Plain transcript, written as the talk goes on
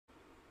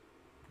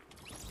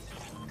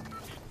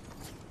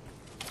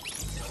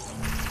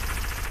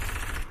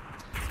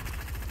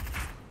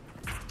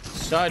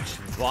such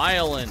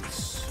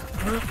violence.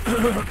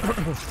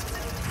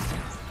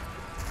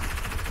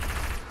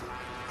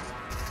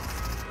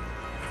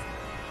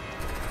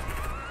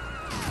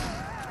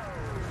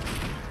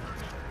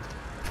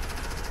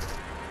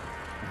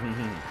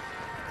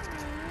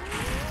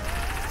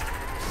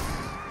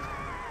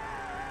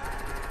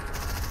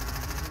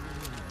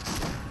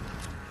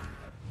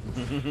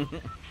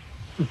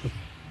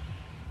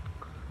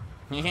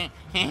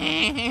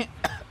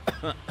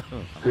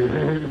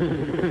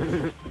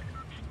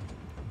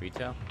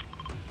 Retail?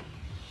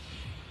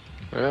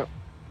 Yeah.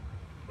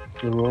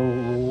 The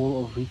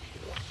role of retail.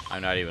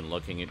 I'm not even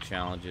looking at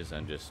challenges,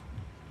 I'm just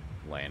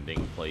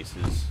landing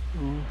places,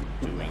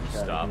 doing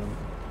stuff.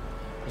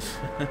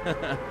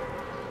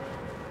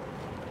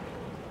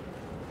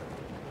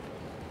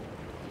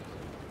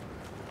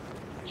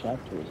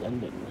 Chapter is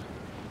ending.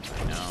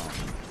 I know.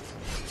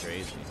 It's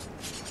crazy.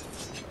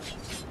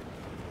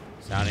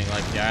 Sounding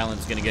like the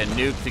island's gonna get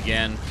nuked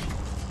again.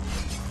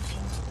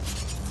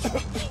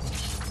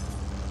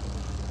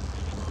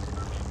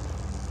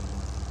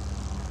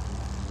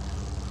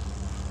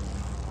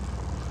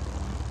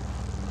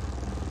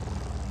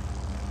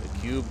 The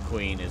Cube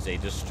Queen is a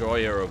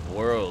destroyer of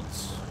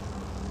worlds.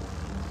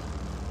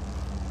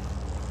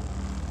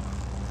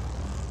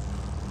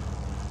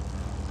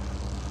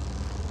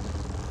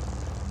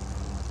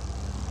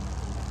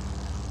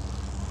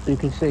 So you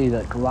can say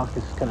that Galactus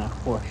is kind of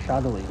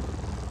foreshadowing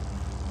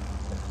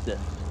this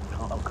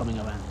upcoming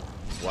event.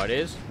 What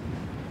is?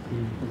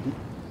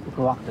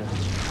 Galactus.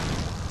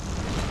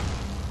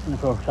 And the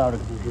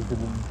foreshadowing is the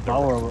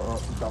devourer.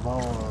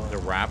 The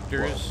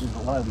Raptors?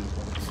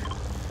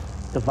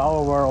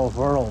 Devourer of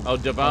worlds. Oh,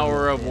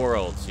 Devourer of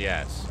Worlds,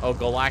 yes. Oh,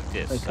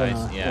 Galactus.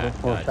 Yeah.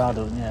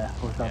 Foreshadowing, yeah.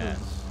 Foreshadowing.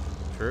 Yes.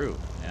 True,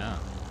 yeah.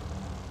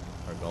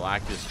 Or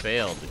Galactus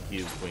failed, the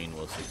Cube Queen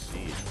will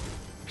succeed.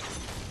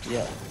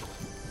 Yeah.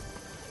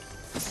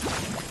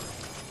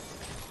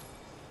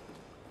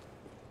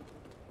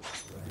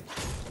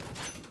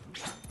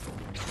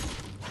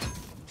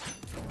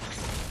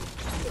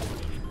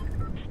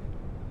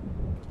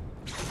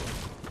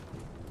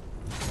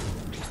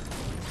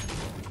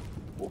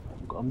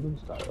 Gundam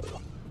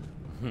style.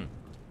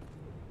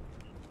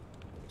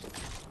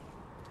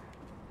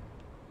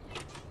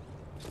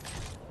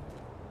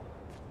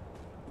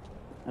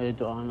 I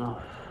don't have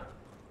enough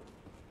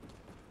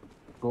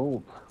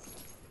gold.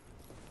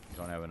 You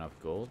don't have enough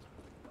gold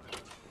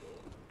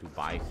to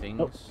buy things?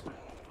 Nope.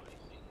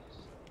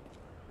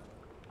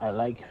 I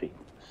like things.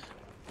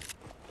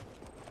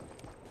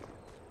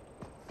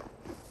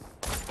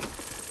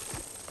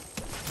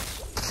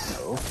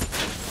 No.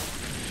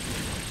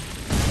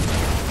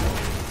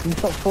 You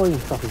stop throwing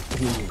stuff.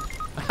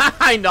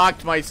 I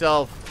knocked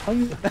myself. How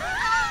you?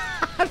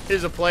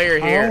 There's a player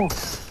here. Oh.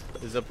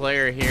 There's a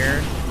player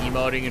here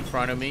emoting in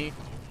front of me.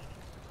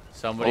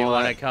 Somebody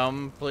want to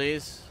come,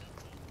 please?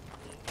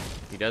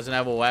 He doesn't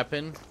have a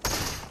weapon.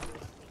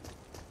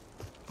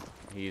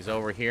 He's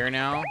over here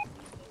now.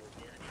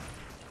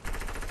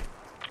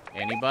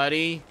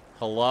 Anybody?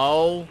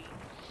 Hello?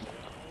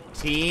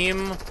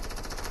 Team?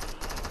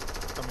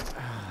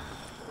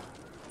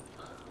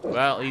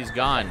 Well, he's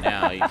gone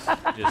now. He's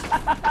just...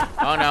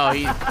 Oh no,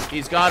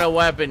 he's got a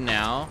weapon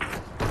now.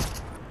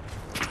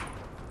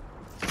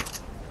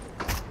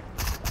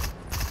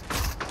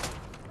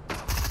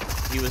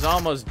 He was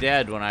almost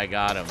dead when I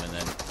got him, and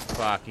then,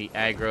 fuck, he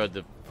aggroed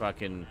the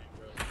fucking...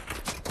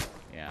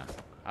 Yeah.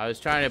 I was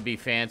trying to be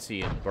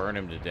fancy and burn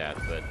him to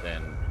death, but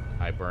then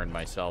I burned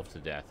myself to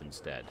death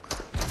instead.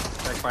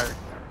 Backfired.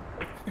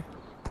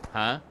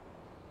 Huh?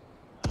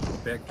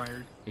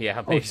 Backfired.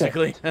 Yeah,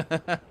 basically.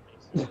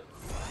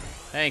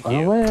 Thank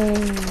you. Away.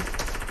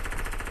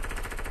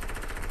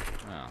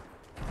 Well,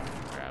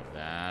 grab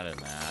that and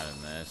that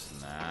and this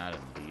and that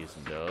and these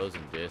and those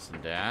and this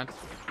and that.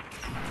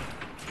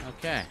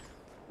 Okay.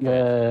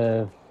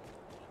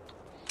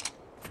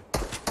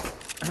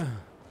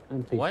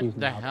 What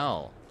the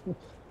hell?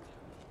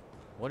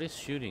 What is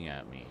shooting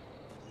at me?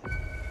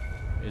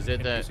 Is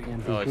it the...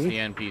 Oh, it's the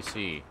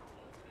NPC.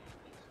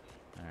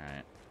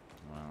 Alright.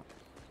 Well.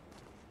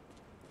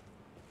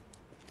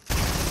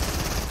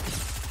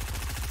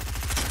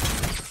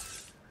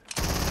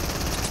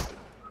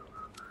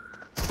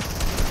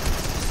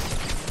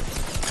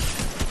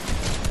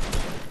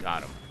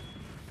 Got him.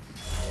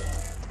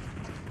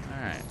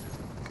 Alright.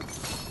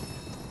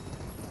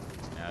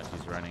 Now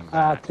she's running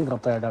back. Two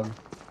up there down.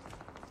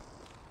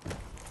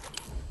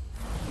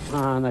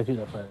 No, two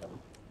up there down.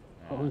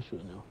 Oh, who's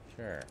shooting now?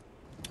 Sure.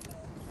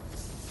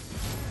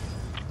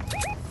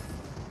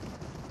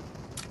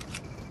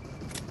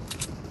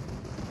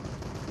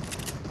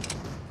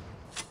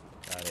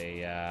 Got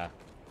a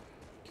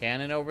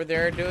cannon over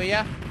there, do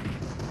ya?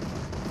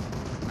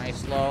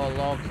 Nice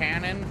low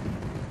cannon.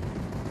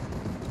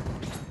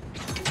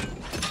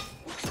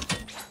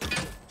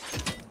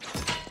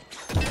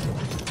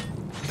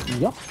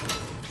 Yep.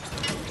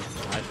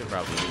 I should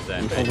probably use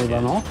that. You probably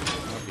run off.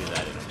 I'll do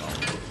that in a moment.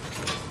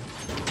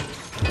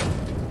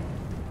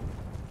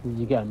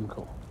 You get him,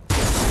 cool.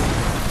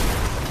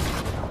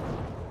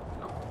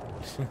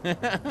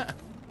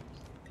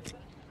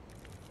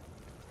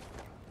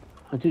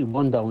 I did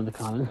one down with the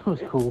cannon. That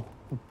was cool.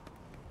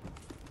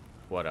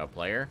 What, a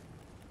player?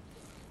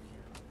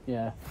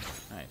 Yeah.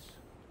 Nice.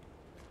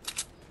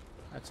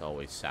 That's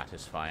always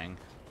satisfying.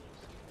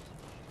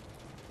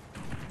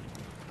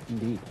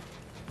 Indeed.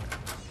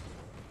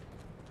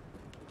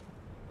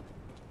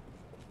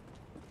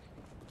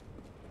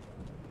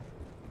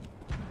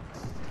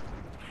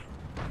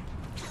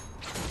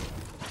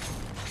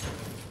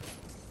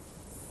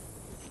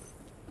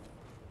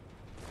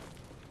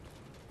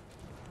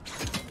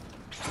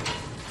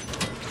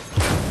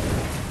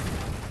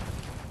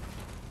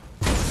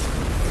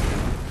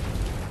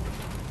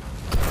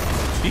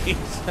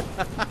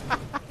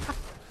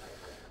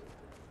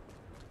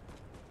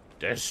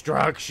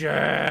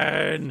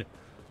 Destruction!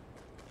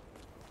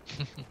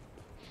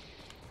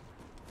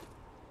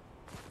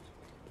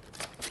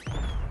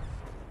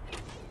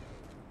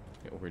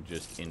 We're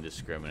just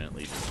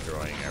indiscriminately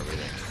destroying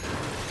everything.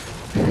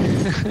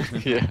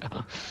 Yeah.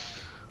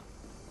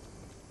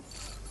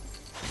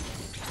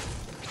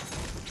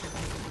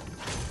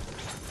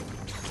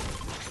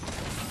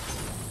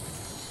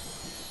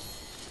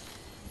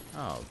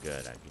 Oh,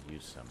 good. I could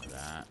use some of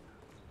that.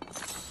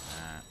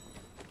 That.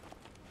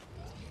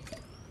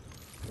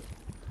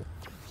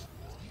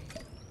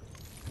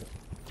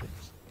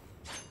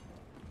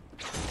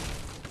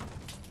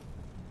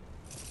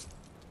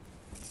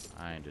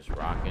 I'm just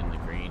rocking the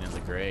green and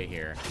the gray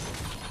here.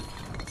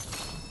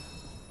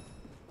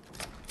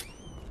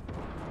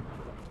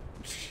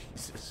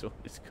 Jesus, what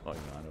is going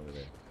on over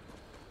there?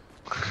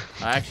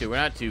 Actually, we're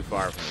not too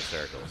far from the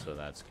circle, so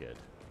that's good.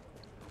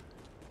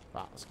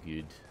 That's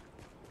good.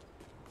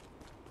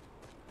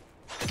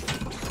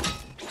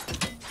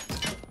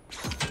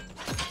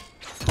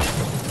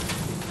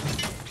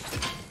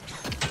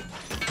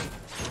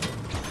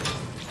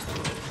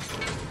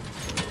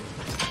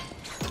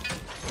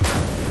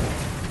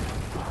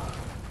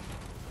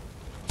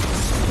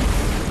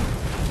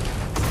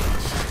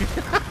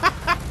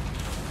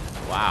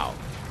 Wow.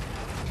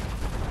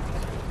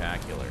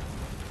 Spectacular.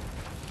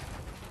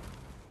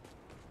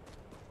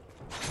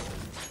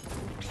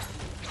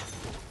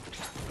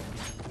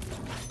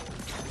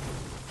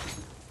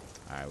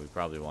 Alright, we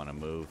probably want to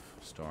move.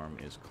 Storm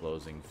is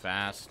closing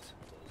fast.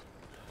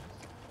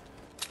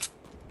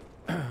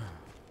 I'm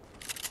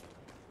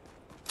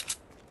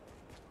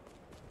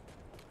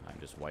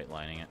just white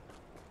lining it.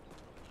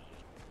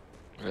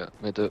 Yeah,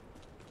 me too.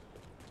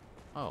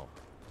 Oh,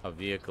 a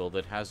vehicle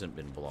that hasn't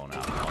been blown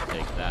out. I'll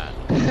take that.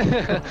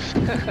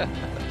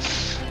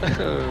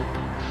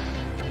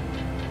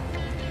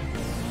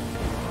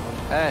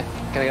 Hey,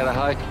 can I get a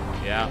hug?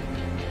 Yeah.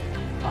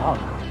 A hug.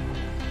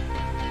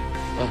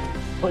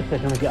 What's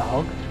that? Can I get a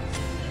hug?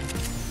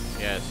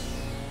 Yes.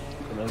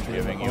 Can I get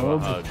Giving you a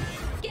hug.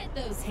 Get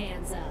those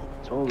hands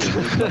up. Totally.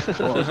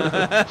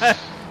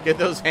 Get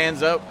those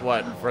hands up.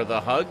 What, for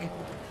the hug? Do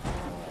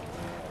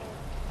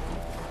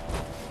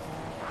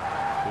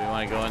we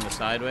want to go in the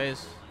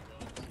sideways?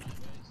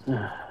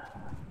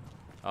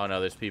 Oh no,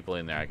 there's people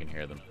in there. I can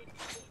hear them.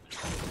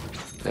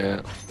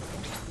 Yeah.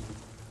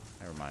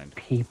 Never mind.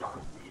 People.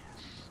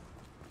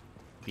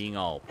 Being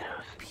all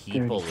Dirty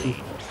people-y.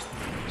 people.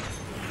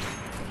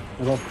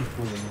 There are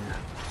people in there.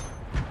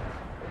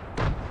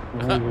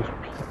 There are those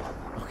people.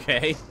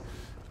 Okay.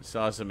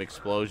 Saw some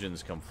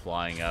explosions come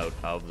flying out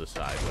of the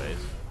sideways.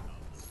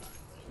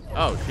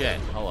 Oh shit.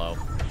 Hello.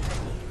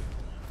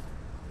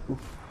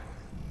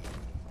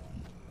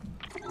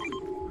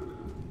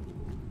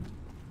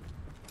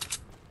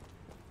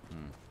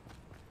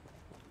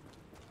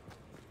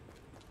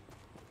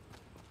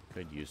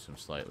 Could use some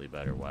slightly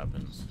better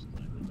weapons.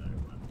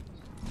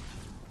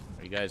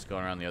 Are you guys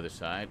going around the other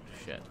side?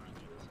 Shit.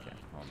 Okay,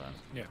 hold on.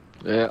 Yeah.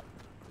 Yeah.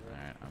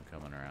 Alright, I'm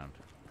coming around.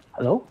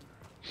 Hello?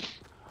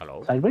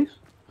 Hello? Sideways?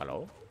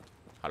 Hello?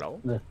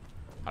 Hello? No.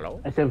 Hello?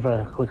 I said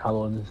for a quick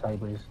hello and then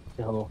sideways.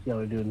 Say hello. See how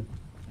we're doing.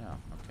 Oh,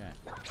 okay.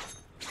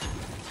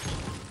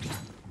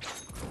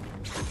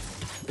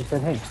 They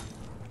said hey.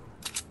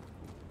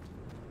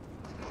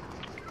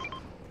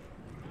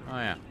 Oh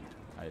yeah.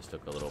 I just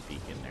took a little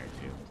peek in there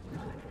too.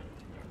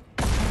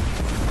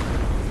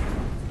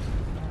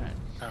 Alright.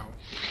 Ow.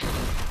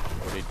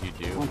 What did you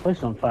do? My place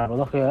is on fire, but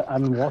look,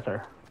 I'm in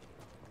water.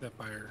 That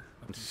fire.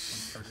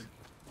 Started.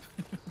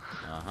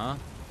 Uh-huh.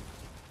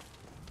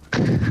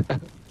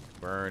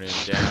 Burning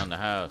down the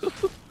house.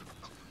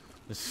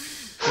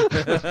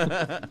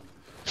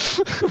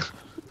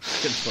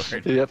 Good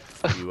lord. Yep.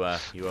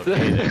 You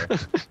okay there?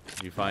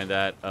 You find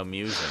that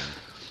amusing?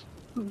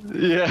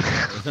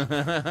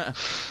 Yeah.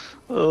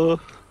 Oh.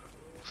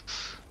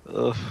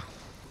 Oh.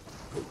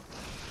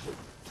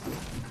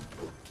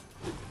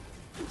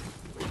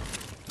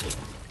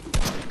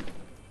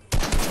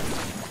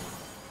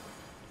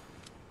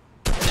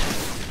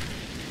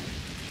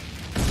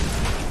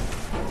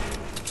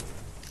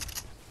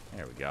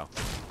 There we go.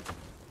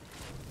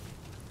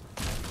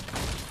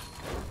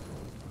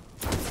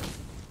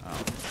 Oh.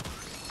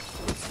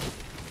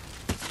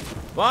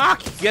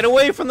 Fuck! Get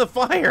away from the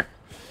fire!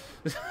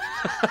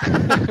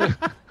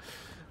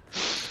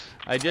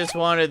 I just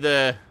wanted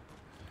the...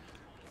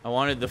 I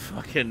wanted the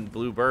fucking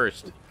blue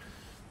burst.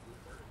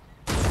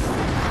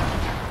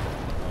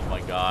 Oh my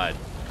god.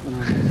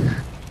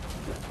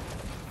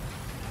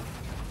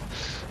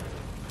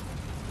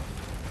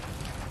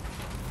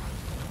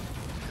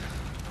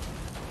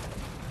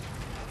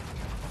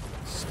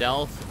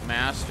 Stealth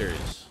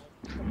Masters.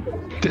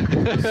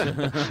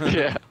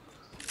 Yeah.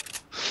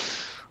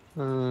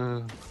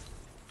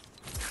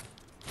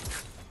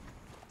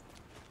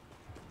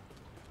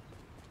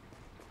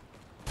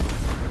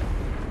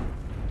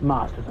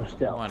 Masters of I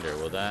stealth. wonder,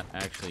 will that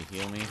actually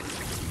heal me?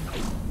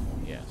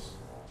 Yes,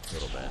 a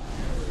little bit.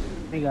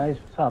 Hey guys,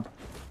 what's up?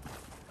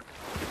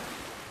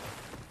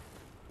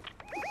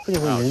 Pretty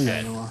Oh, in shit. there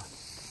anymore.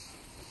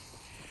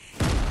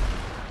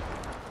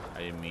 I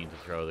didn't mean to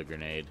throw the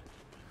grenade.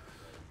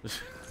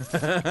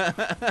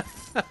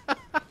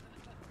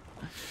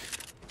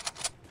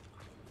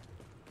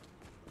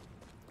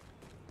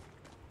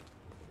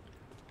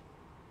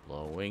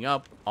 Blowing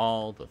up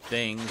all the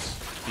things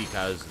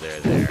because they're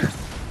there.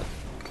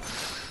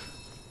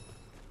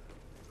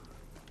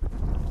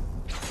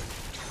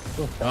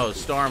 Oh, the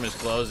storm is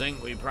closing.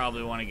 We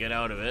probably want to get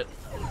out of it.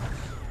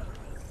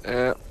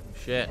 Yeah.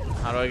 Shit.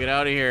 How do I get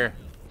out of here?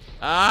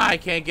 Ah, I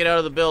can't get out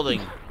of the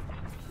building.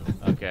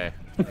 Okay.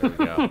 There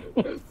we go.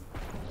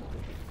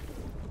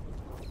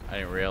 I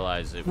didn't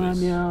realize it was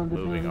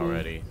moving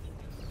already.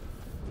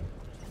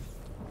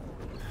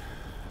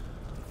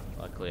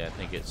 Luckily, I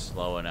think it's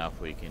slow enough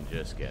we can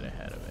just get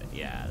ahead of it.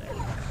 Yeah, there we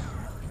go.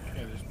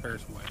 Yeah, there's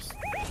bears west.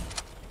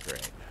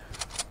 Great.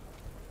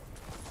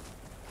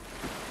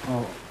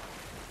 Oh.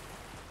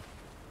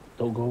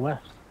 Don't go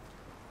west.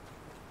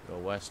 Go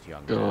west,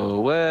 young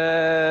Go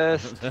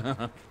west.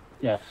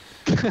 Yes.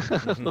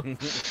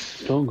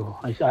 Don't go.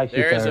 I see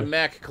There's a bears.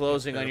 mech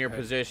closing on your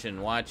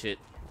position. Watch it.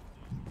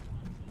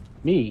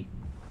 Me?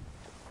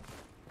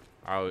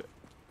 Oh,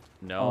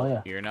 no, Oh,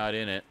 yeah. you're not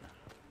in it.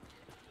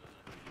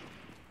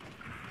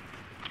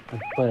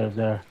 There's players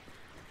there.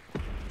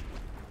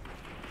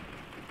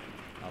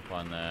 Up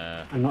on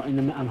the... I'm not in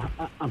the.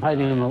 I'm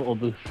hiding in a little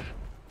bush.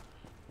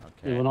 Okay.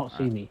 They will not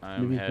see me.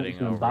 I'm Maybe heading it's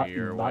gonna over bat-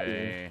 your bat you.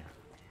 way.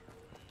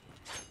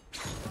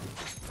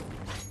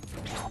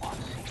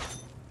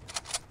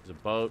 There's a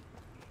boat.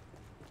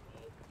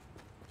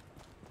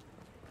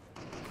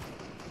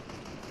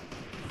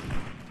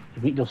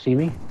 You think they'll see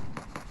me?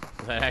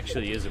 That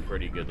actually is a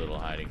pretty good little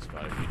hiding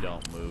spot. If you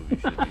don't move, you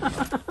should be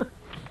fine.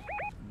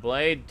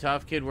 Blade,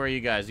 Tough Kid, where are you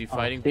guys? You I'll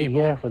fighting stay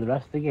people? here for the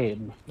rest of the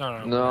game.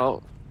 No.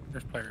 No.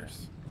 There's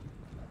players.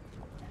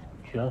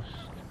 Just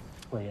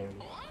players.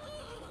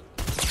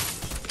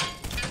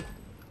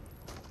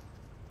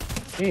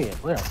 Hey,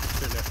 where?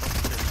 They're left.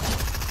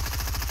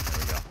 There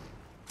we go.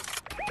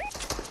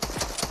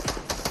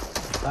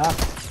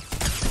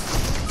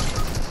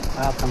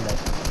 Come back.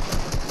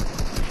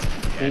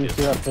 Yeah, You just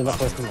see up to the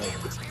person way.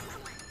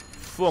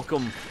 fuck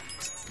 'em.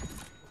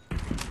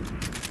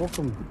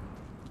 Welcome.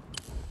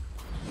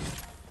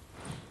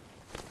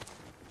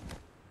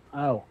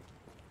 Ow.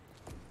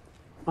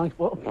 Thanks,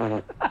 what?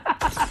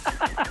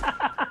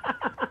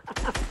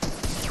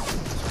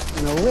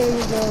 No way we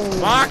go.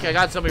 Fuck, I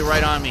got somebody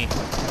right on me.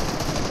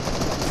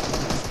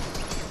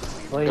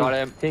 Why Got you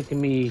him.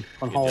 taking me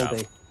on Good holiday.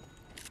 job.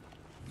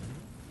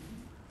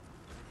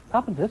 What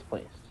happened to this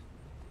place?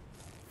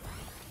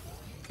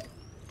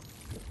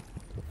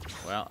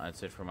 Well,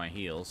 that's it for my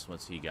heals.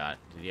 What's he got?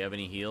 Did he have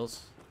any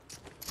heals?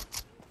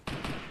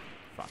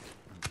 Fuck.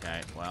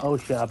 Okay, well. Oh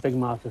shit, a big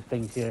massive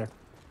thing's here.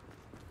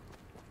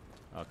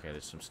 Okay,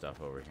 there's some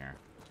stuff over here.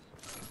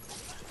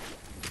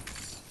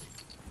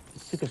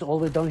 It took us all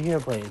the way down here,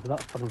 Blaze.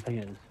 That fucking thing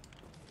is.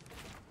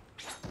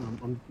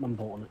 I'm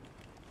bolting it.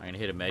 I'm gonna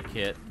hit a med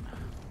kit.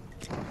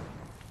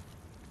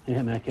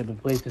 Yeah, man,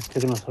 but Blaze is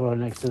taking us right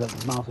next to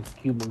that massive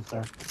cube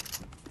monster.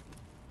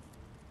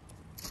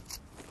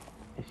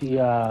 I see,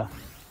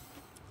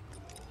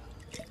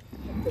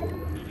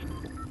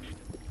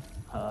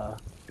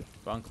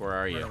 Bunk, where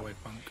are Right you? away,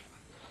 punk.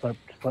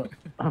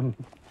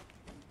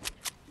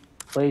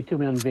 Blaze took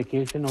me on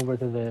vacation over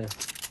to the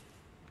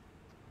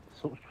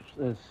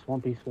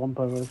swampy swamp,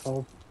 whatever it's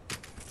called.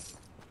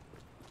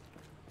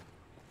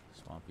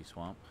 Swampy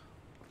swamp.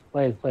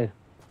 Blaze.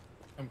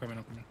 I'm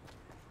coming.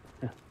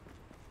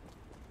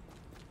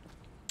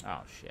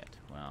 Oh shit.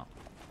 Well,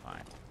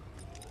 fine.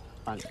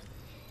 Thanks.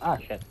 Ah,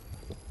 shit.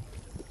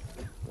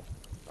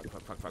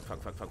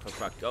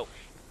 Fuck. Go.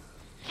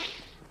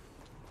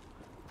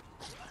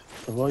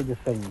 Avoid the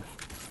thing.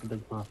 The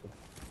big massive.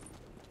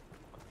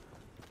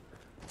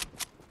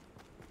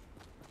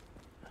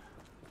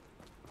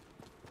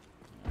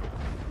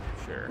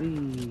 Sure.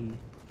 Whee.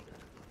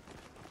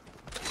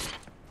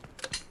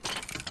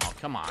 Oh,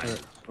 come on.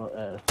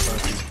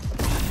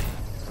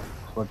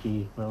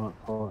 Sludgy, what do I want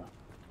to call it?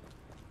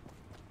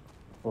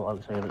 Well,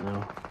 outside of it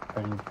now.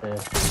 And,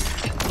 this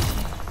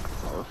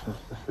is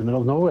the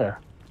middle of nowhere.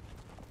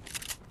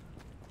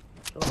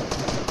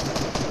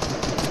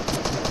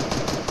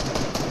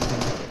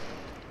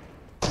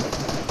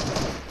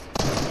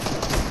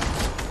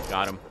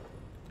 Got him.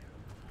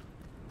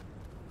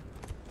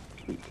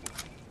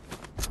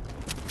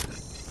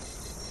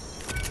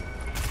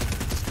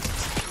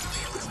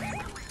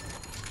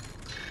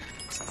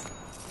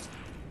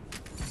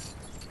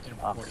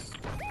 Fuck. 40.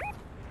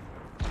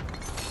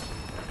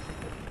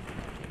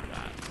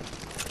 God.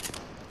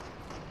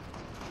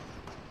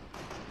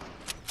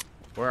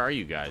 Where are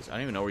you guys? I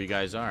don't even know where you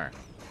guys are.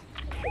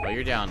 Oh,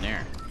 you're down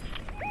there.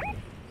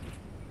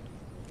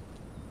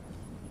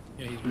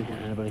 Yeah, he's Look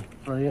at anybody.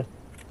 Where are you?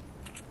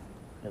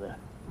 Get there.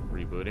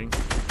 Rebooting.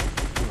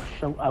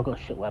 I've got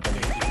a shit weapon.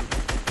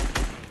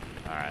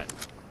 Alright.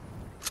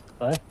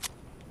 Sorry?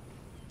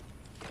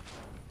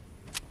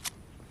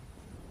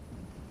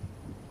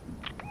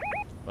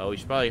 Well, we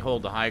should probably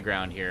hold the high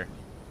ground here.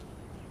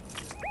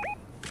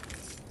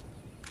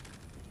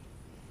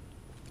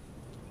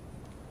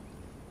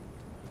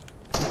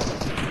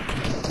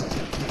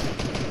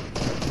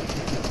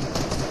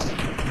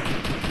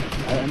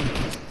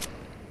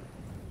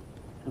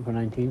 Number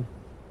 19.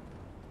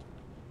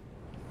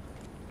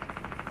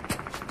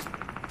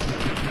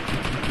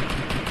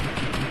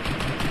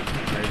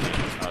 Where is he?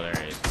 Oh, there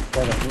he is.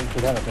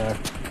 Get up there.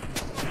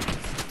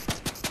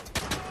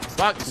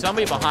 Fuck,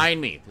 somebody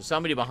behind me. There's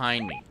somebody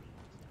behind me.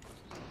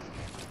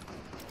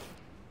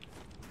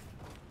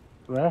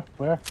 Where?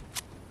 Where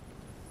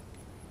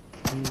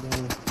the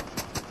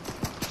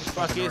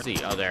fuck is he?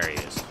 Oh, there he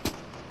is.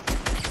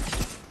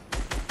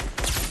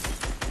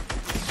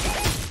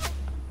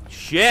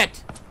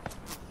 Shit!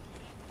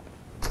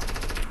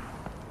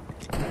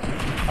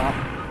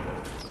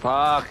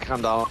 Fuck,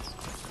 I'm down.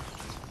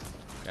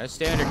 Gotta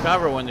stay under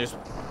cover when there's...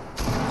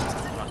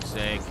 Fuck's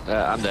sake.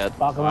 Yeah, I'm dead.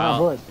 Fuck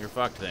Well, around, you're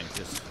fucked then.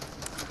 Just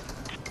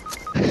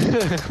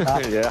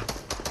Yeah.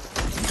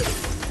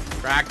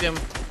 cracked him.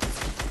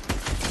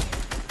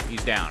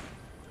 He's down.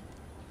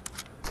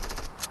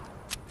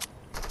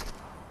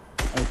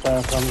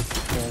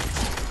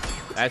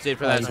 That's it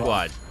for that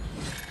squad.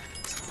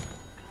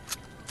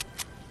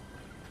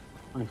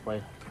 Nice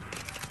play.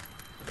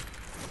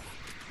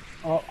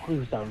 Oh,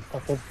 who's down?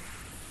 Fucking.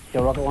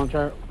 Your rocket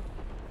launcher.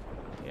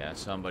 Yeah,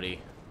 somebody.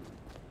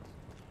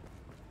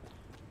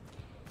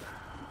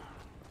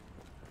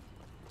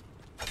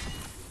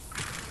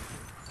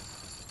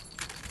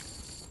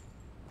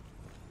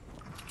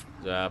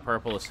 The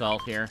purple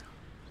assault here.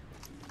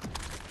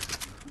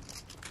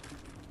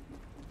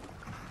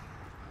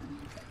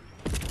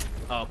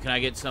 Oh, can I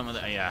get some of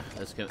that? Yeah,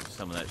 let's get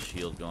some of that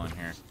shield going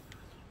here.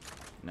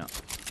 No,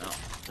 no.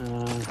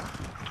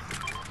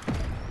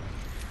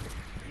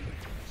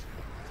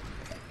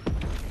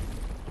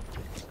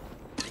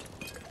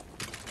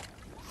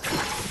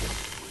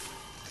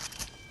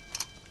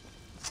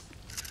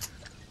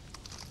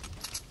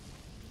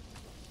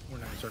 We're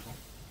not in a circle.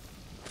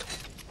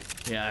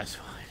 Yeah, that's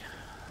fine.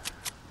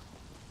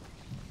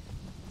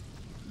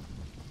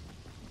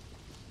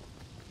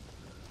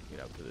 Get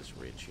up to this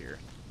ridge here.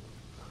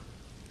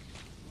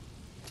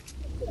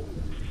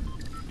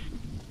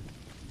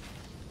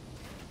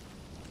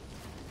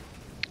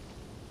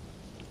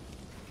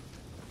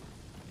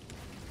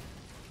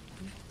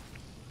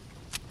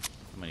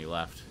 How many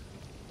left?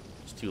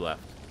 There's 2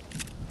 left.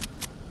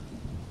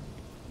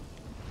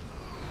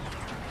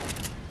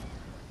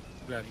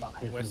 Ready.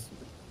 West.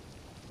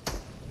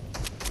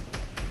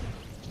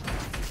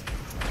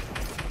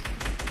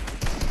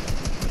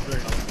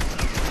 Very low.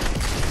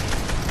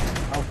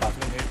 Oh, fuck.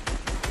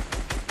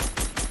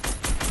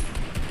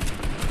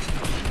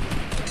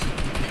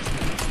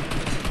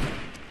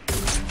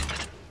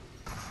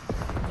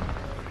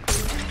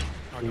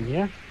 In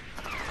here?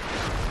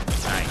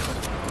 Nice.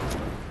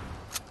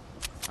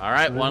 All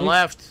right, one Really?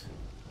 left.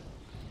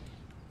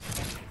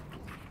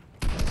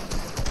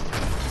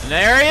 And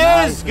there he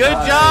Nice, is. Good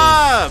nice.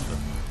 job.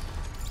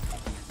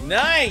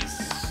 Nice.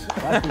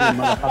 That's me,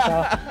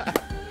 motherfucker.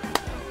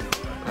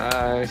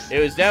 Nice. It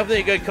was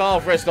definitely a good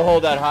call for us to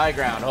hold that high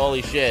ground.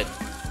 Holy shit.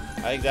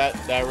 I think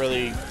that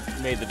really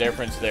made the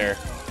difference there.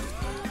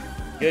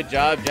 Good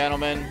job,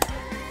 gentlemen.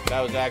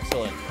 That was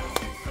excellent.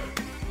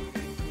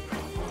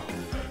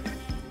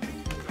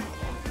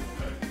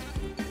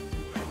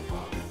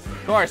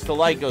 Of course, the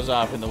light goes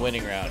off in the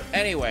winning round.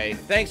 Anyway,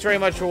 thanks very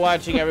much for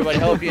watching, everybody.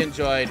 Hope you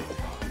enjoyed.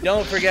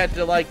 Don't forget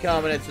to like,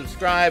 comment, and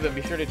subscribe, and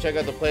be sure to check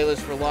out the playlist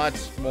for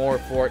lots more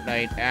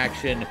Fortnite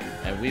action,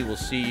 and we will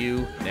see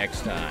you next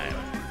time.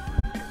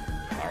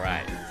 All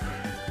right.